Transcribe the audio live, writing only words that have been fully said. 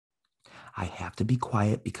I have to be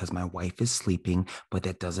quiet because my wife is sleeping, but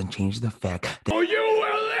that doesn't change the fact that Oh, you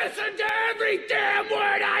will listen to every damn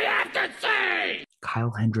word I have to say!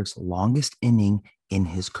 Kyle Hendricks' longest inning in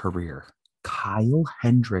his career. Kyle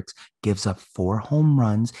Hendricks gives up 4 home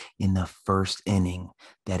runs in the first inning.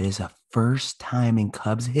 That is a first time in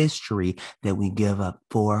Cubs history that we give up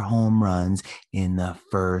 4 home runs in the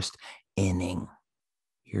first inning.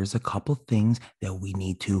 Here's a couple things that we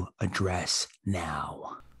need to address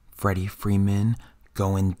now. Freddie Freeman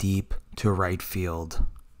going deep to right field.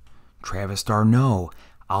 Travis d'Arnaud,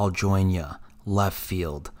 I'll join ya, left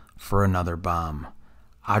field for another bomb.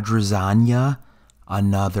 Adrizanya,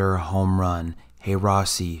 another home run. Hey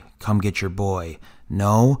Rossi, come get your boy.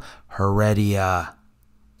 No, Heredia,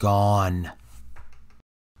 gone.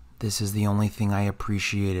 This is the only thing I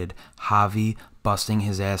appreciated. Javi busting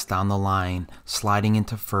his ass down the line, sliding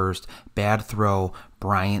into first, bad throw,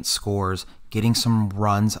 Bryant scores, getting some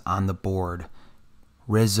runs on the board.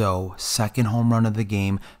 Rizzo, second home run of the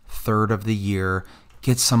game, third of the year.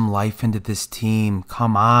 Get some life into this team.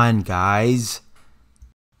 Come on, guys.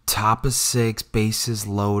 Top of 6, bases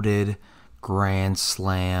loaded, grand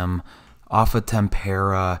slam, off of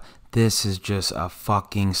Tempera. This is just a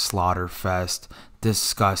fucking slaughter fest.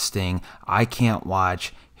 Disgusting. I can't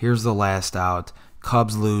watch. Here's the last out.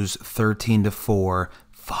 Cubs lose 13-4.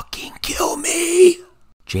 Fucking kill me.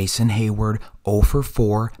 Jason Hayward 0 for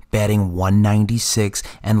 4, batting 196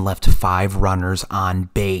 and left 5 runners on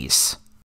base.